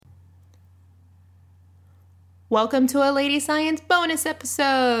Welcome to a Lady Science bonus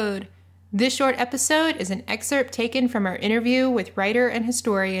episode! This short episode is an excerpt taken from our interview with writer and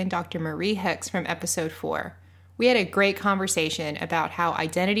historian Dr. Marie Hicks from episode 4. We had a great conversation about how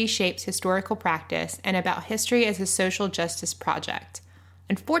identity shapes historical practice and about history as a social justice project.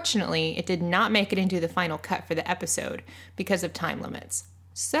 Unfortunately, it did not make it into the final cut for the episode because of time limits.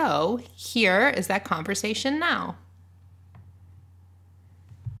 So, here is that conversation now.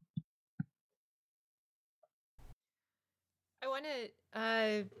 I want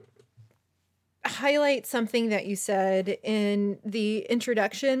to highlight something that you said in the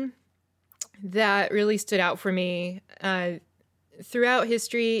introduction that really stood out for me. Throughout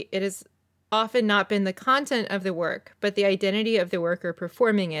history, it has often not been the content of the work, but the identity of the worker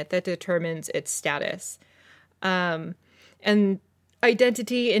performing it that determines its status. And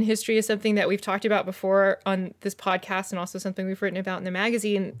identity in history is something that we've talked about before on this podcast and also something we've written about in the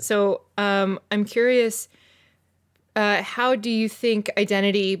magazine. So I'm curious, how do you think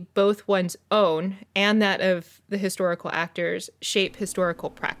identity, both one's own and that of the historical actors, shape historical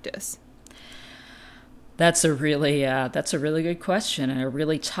practice? That's a really good question and a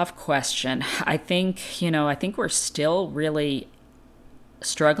really tough question. I think we're still really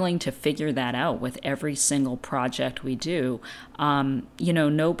struggling to figure that out with every single project we do.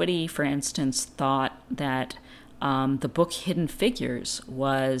 Nobody, for instance, thought that the book Hidden Figures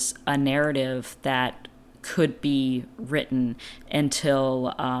was a narrative that could be written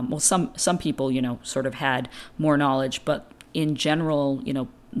until, some people, sort of had more knowledge, but in general,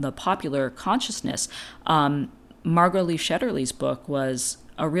 the popular consciousness, Margot Lee Shetterly's book was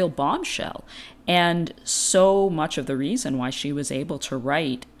a real bombshell. And so much of the reason why she was able to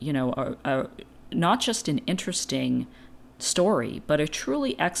write, not just an interesting story, but a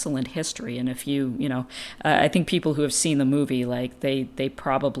truly excellent history. And if I think people who have seen the movie, they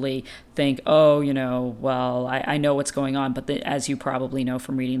probably think, I know what's going on. But as you probably know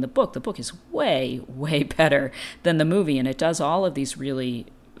from reading the book is way, way better than the movie. And it does all of these really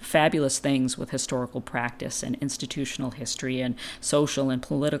fabulous things with historical practice and institutional history and social and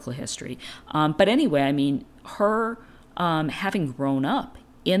political history. But anyway, her having grown up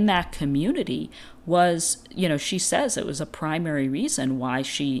in that community was, she says it was a primary reason why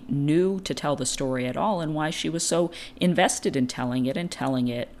she knew to tell the story at all and why she was so invested in telling it and telling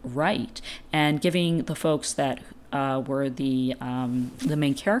it right and giving the folks that were the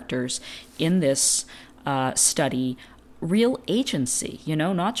main characters in this study real agency,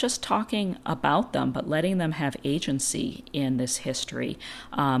 not just talking about them, but letting them have agency in this history,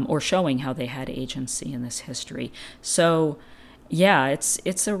 or showing how they had agency in this history. So, yeah,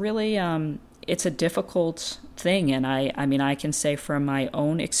 it's a really it's a difficult thing, and I can say from my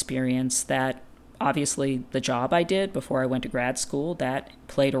own experience that obviously the job I did before I went to grad school, that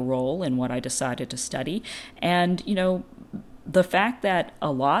played a role in what I decided to study, and the fact that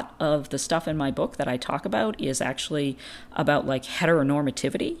a lot of the stuff in my book that I talk about is actually about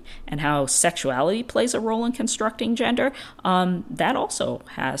heteronormativity and how sexuality plays a role in constructing gender, that also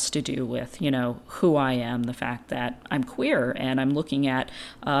has to do with, who I am, the fact that I'm queer and I'm looking at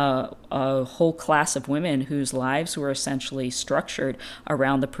a whole class of women whose lives were essentially structured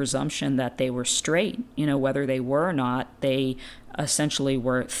around the presumption that they were straight, whether they were or not, they essentially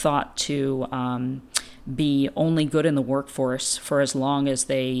were thought to be only good in the workforce for as long as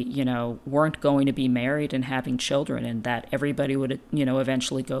they, weren't going to be married and having children, and that everybody would,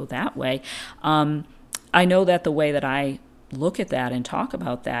 eventually go that way. I know that the way that I look at that and talk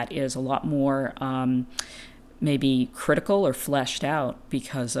about that is a lot more maybe critical or fleshed out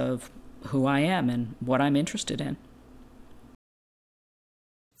because of who I am and what I'm interested in.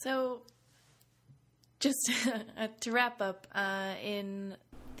 So, just to wrap up, in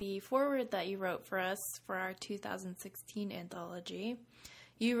the foreword that you wrote for us for our 2016 anthology,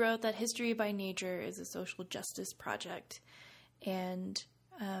 you wrote that History by Nature is a social justice project. And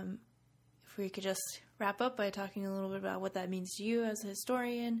if we could just wrap up by talking a little bit about what that means to you as a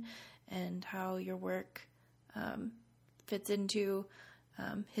historian and how your work fits into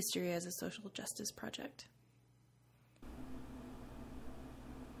history as a social justice project.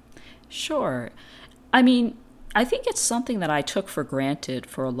 Sure. I think it's something that I took for granted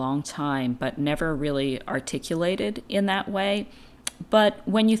for a long time, but never really articulated in that way. But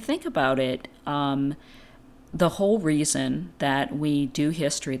when you think about it, the whole reason that we do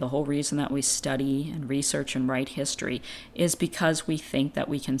history, the whole reason that we study and research and write history is because we think that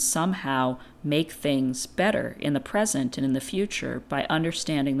we can somehow make things better in the present and in the future by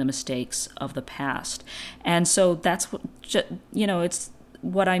understanding the mistakes of the past. And so that's what, it's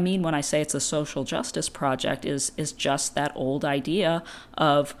what I mean when I say it's a social justice project is just that old idea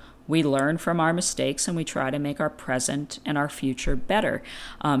of we learn from our mistakes and we try to make our present and our future better.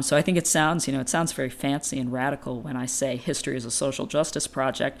 So I think it sounds very fancy and radical when I say history is a social justice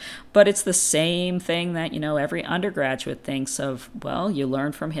project, but it's the same thing that, every undergraduate thinks of. Well, you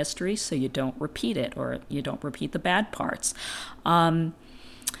learn from history so you don't repeat it, or you don't repeat the bad parts.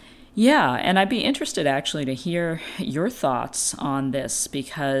 Yeah, and I'd be interested actually to hear your thoughts on this,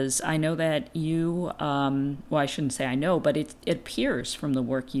 because I know that you, well, I shouldn't say I know, but it appears from the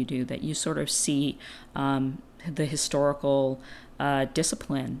work you do that you sort of see the historical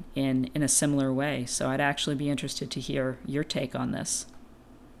discipline in a similar way. So I'd actually be interested to hear your take on this.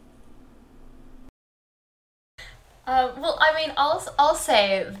 Well, I mean, I'll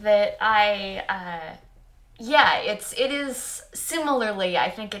say that it is similarly. I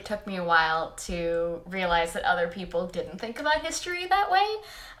think it took me a while to realize that other people didn't think about history that way.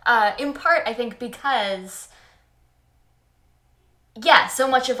 In part, I think because, so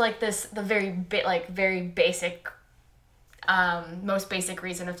much of like the very basic, most basic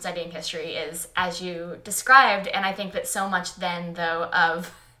reason of studying history is as you described, and I think that so much then though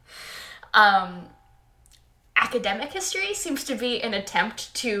of, academic history seems to be an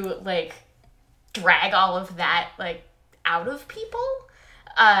attempt to like drag all of that like out of people.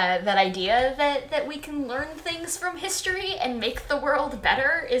 That idea that we can learn things from history and make the world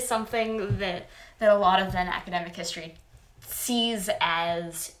better is something that a lot of then academic history sees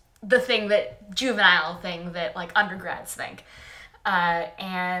as the juvenile thing that like undergrads think.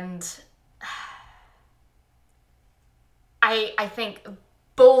 And I think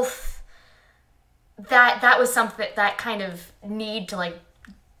both that was something, that kind of need to like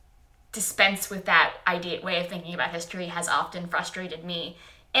dispense with that way of thinking about history has often frustrated me,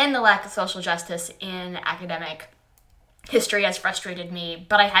 and the lack of social justice in academic history has frustrated me,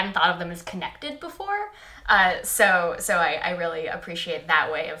 but I hadn't thought of them as connected before. So I really appreciate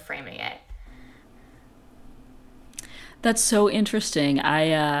that way of framing it. That's so interesting.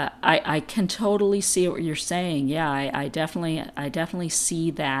 I can totally see what you're saying. Yeah, I definitely see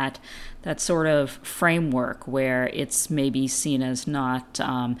that sort of framework where it's maybe seen as not,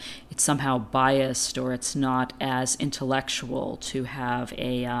 it's somehow biased, or it's not as intellectual to have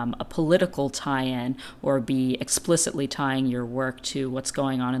a political tie-in or be explicitly tying your work to what's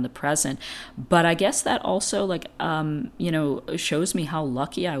going on in the present. But I guess that also shows me how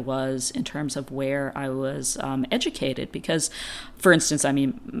lucky I was in terms of where I was educated, because, for instance, I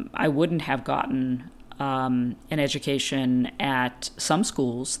mean, I wouldn't have gotten an education at some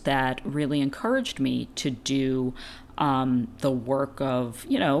schools that really encouraged me to do the work of,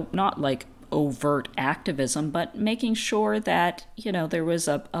 not like overt activism, but making sure that, there was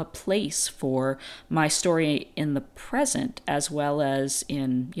a place for my story in the present as well as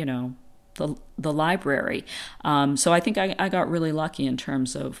in, the library. So I think I got really lucky in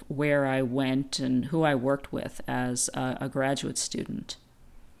terms of where I went and who I worked with as a graduate student.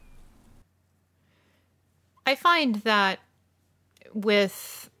 I find that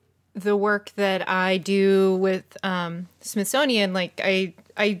with the work that I do with Smithsonian, like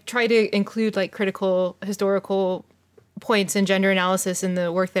I try to include like critical historical points and gender analysis in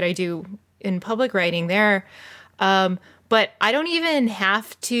the work that I do in public writing there. But I don't even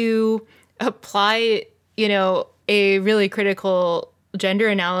have to apply, a really critical gender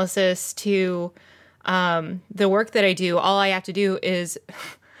analysis to the work that I do. All I have to do is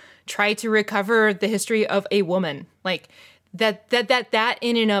try to recover the history of a woman. Like that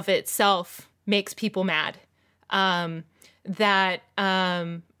in and of itself makes people mad. I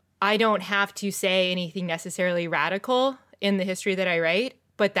don't have to say anything necessarily radical in the history that I write,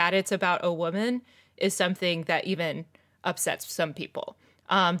 but that it's about a woman is something that even upsets some people.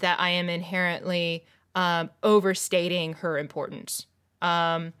 That I am inherently overstating her importance.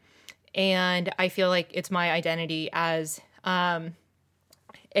 And I feel like it's my identity as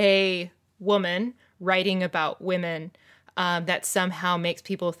a woman writing about women that somehow makes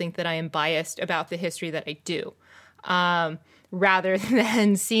people think that I am biased about the history that I do, rather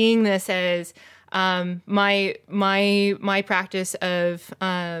than seeing this as my practice of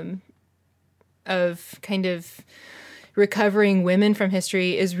kind of recovering women from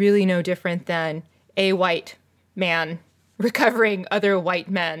history is really no different than a white man recovering other white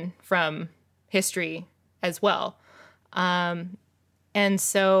men from history as well. And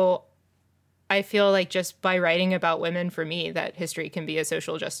so I feel like just by writing about women, for me, that history can be a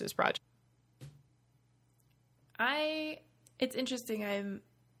social justice project. It's interesting.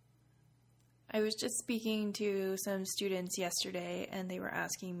 I was just speaking to some students yesterday, and they were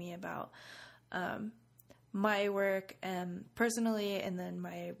asking me about my work personally, and then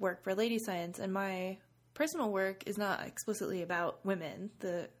my work for Lady Science. And my personal work is not explicitly about women.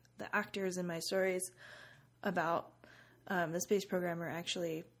 The the actors in my stories about the space program are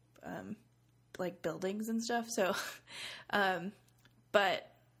actually like buildings and stuff. So, but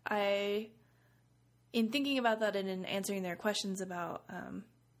in thinking about that and in answering their questions about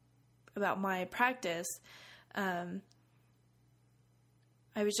my practice, I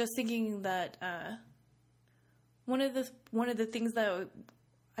was just thinking that one of the things that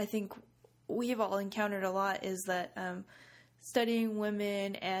I think we've all encountered a lot is that studying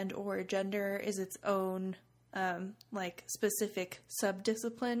women and or gender is its own like specific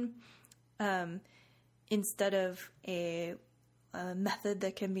subdiscipline instead of a method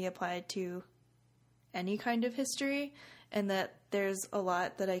that can be applied to any kind of history, and that there's a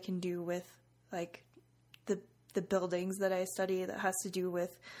lot that I can do with like the buildings that I study that has to do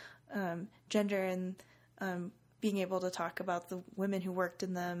with gender and being able to talk about the women who worked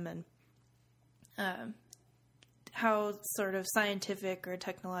in them and how sort of scientific or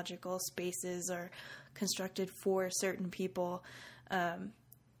technological spaces are constructed for certain people.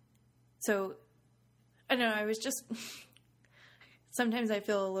 So I don't know, I was just sometimes I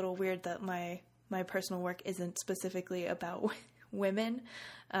feel a little weird that my personal work isn't specifically about women.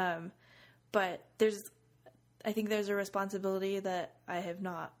 But I think there's a responsibility that I have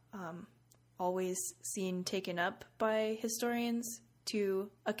not always seen taken up by historians to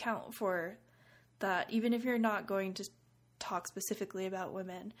account for that, even if you're not going to talk specifically about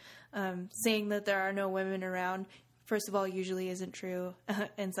women. Saying that there are no women around, first of all, usually isn't true.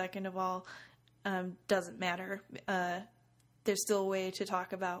 And second of all, doesn't matter. There's still a way to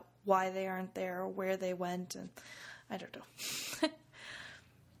talk about why they aren't there or where they went. And I don't know.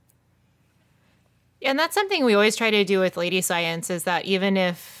 Yeah, and that's something we always try to do with Lady Science is that even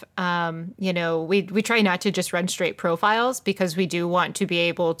if, we try not to just run straight profiles because we do want to be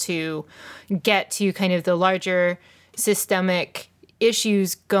able to get to kind of the larger systemic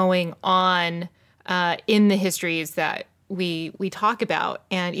issues going on in the histories that we talk about.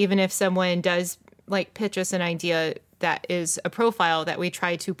 And even if someone does like pitch us an idea that is a profile, that we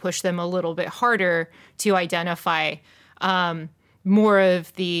try to push them a little bit harder to identify more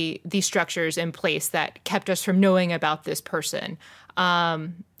of the structures in place that kept us from knowing about this person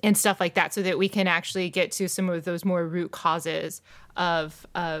and stuff like that, so that we can actually get to some of those more root causes of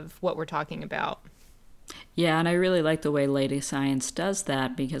what we're talking about. Yeah, and I really like the way Lady Science does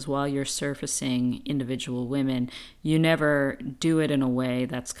that, because while you're surfacing individual women, you never do it in a way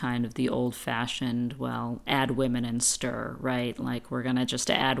that's kind of the old-fashioned, well, add women and stir, right? Like, we're going to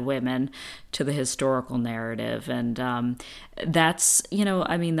just add women to the historical narrative. And that's,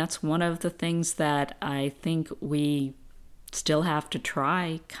 that's one of the things that I think we still have to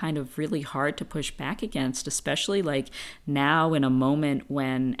try kind of really hard to push back against, especially like now in a moment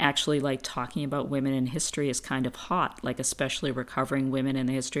when actually like talking about women in history is kind of hot, like especially recovering women in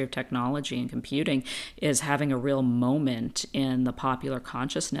the history of technology and computing is having a real moment in the popular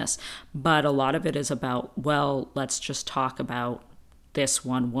consciousness. But a lot of it is about, well, let's just talk about this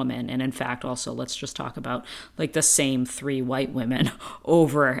one woman. And in fact, also, let's just talk about like the same 3 white women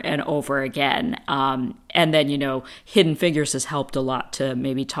over and over again. And then, Hidden Figures has helped a lot to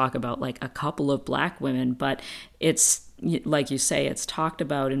maybe talk about like a couple of Black women, but it's, like you say, it's talked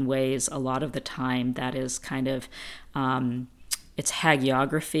about in ways a lot of the time that is kind of, it's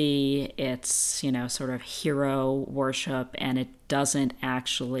hagiography, it's, sort of hero worship, and it doesn't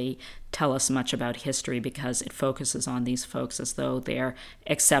actually tell us much about history because it focuses on these folks as though they're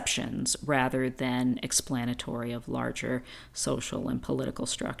exceptions rather than explanatory of larger social and political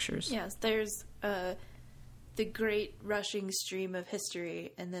structures. Yes, there's the great rushing stream of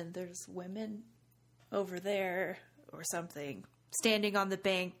history, and then there's women over there or something, standing on the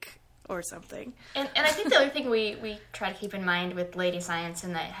bank or something. And I think the other thing we try to keep in mind with Lady Science,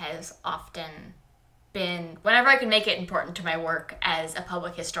 and that has often been, whenever I can make it important to my work as a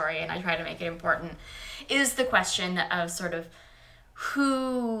public historian, I try to make it important, is the question of sort of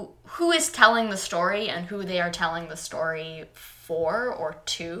who is telling the story and who they are telling the story for or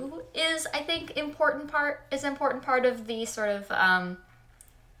to is, I think, important part of the sort of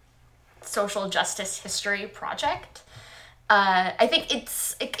social justice history project. I think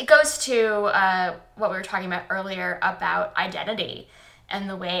it goes to what we were talking about earlier about identity and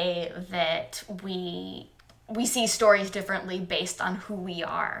the way that we see stories differently based on who we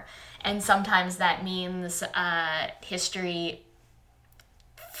are. And sometimes that means history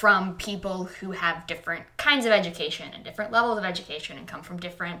from people who have different kinds of education and different levels of education and come from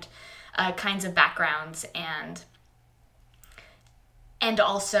different kinds of backgrounds, and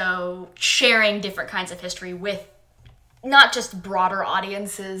also sharing different kinds of history with not just broader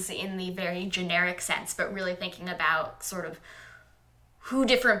audiences in the very generic sense, but really thinking about sort of who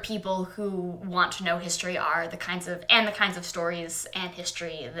different people who want to know history are, the kinds of stories and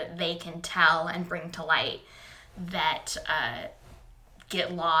history that they can tell and bring to light that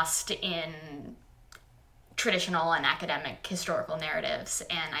get lost in traditional and academic historical narratives.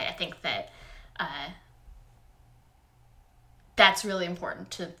 And I think that that's really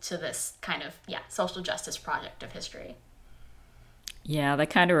important to this kind of social justice project of history. Yeah, that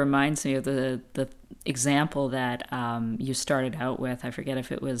kind of reminds me of the example that you started out with. I forget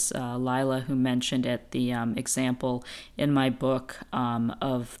if it was Lila who mentioned it, the example in my book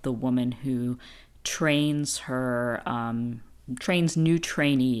of the woman who trains new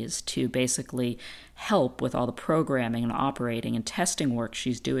trainees to basically help with all the programming and operating and testing work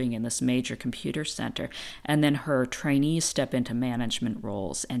she's doing in this major computer center. And then her trainees step into management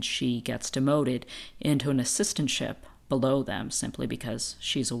roles and she gets demoted into an assistantship below them simply because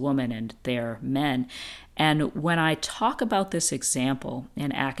she's a woman and they're men. And when I talk about this example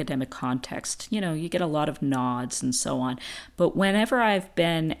in academic context, you get a lot of nods and so on. But whenever I've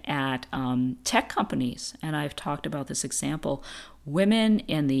been at tech companies and I've talked about this example, women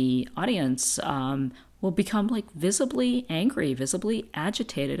in the audience will become visibly angry, visibly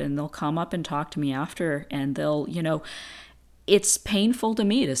agitated, and they'll come up and talk to me after, and they'll, it's painful to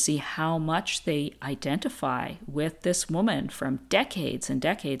me to see how much they identify with this woman from decades and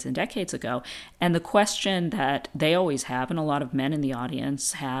decades and decades ago. And the question that they always have, and a lot of men in the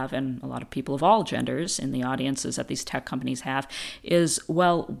audience have, and a lot of people of all genders in the audiences at these tech companies have, is,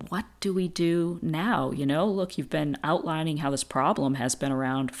 well, what do we do now? Look, you've been outlining how this problem has been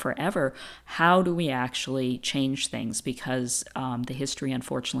around forever. How do we actually change things? Because the history,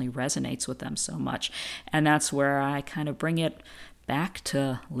 unfortunately, resonates with them so much. And that's where I kind of bring it back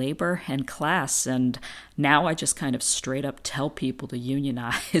to labor and class. And now I just kind of straight up tell people to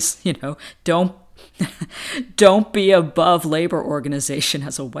unionize, don't be above labor organization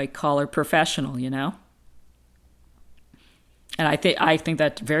as a white collar professional, And I think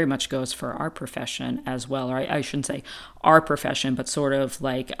that very much goes for our profession as well. Or I shouldn't say our profession, but sort of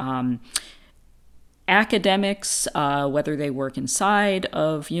academics, whether they work inside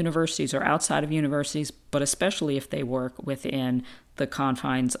of universities or outside of universities, but especially if they work within the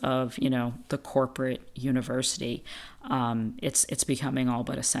confines of, the corporate university, it's becoming all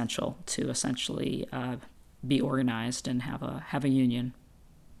but essential to essentially be organized and have a union.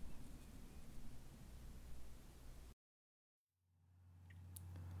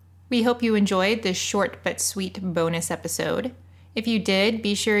 We hope you enjoyed this short but sweet bonus episode. If you did,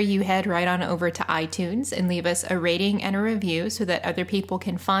 be sure you head right on over to iTunes and leave us a rating and a review so that other people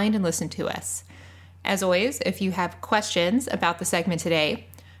can find and listen to us. As always, if you have questions about the segment today,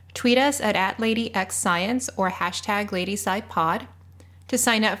 tweet us at @LadyXScience or #LadySciPod. To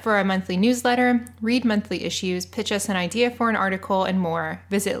sign up for our monthly newsletter, read monthly issues, pitch us an idea for an article, and more,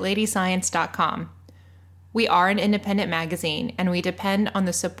 visit ladyscience.com. We are an independent magazine, and we depend on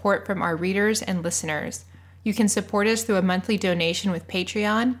the support from our readers and listeners. You can support us through a monthly donation with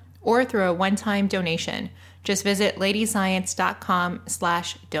Patreon or through a one-time donation. Just visit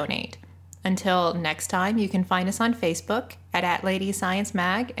ladyscience.com/donate. Until next time, you can find us on Facebook at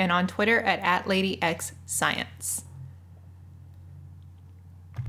 @LadyScienceMag and on Twitter at @LadyXScience.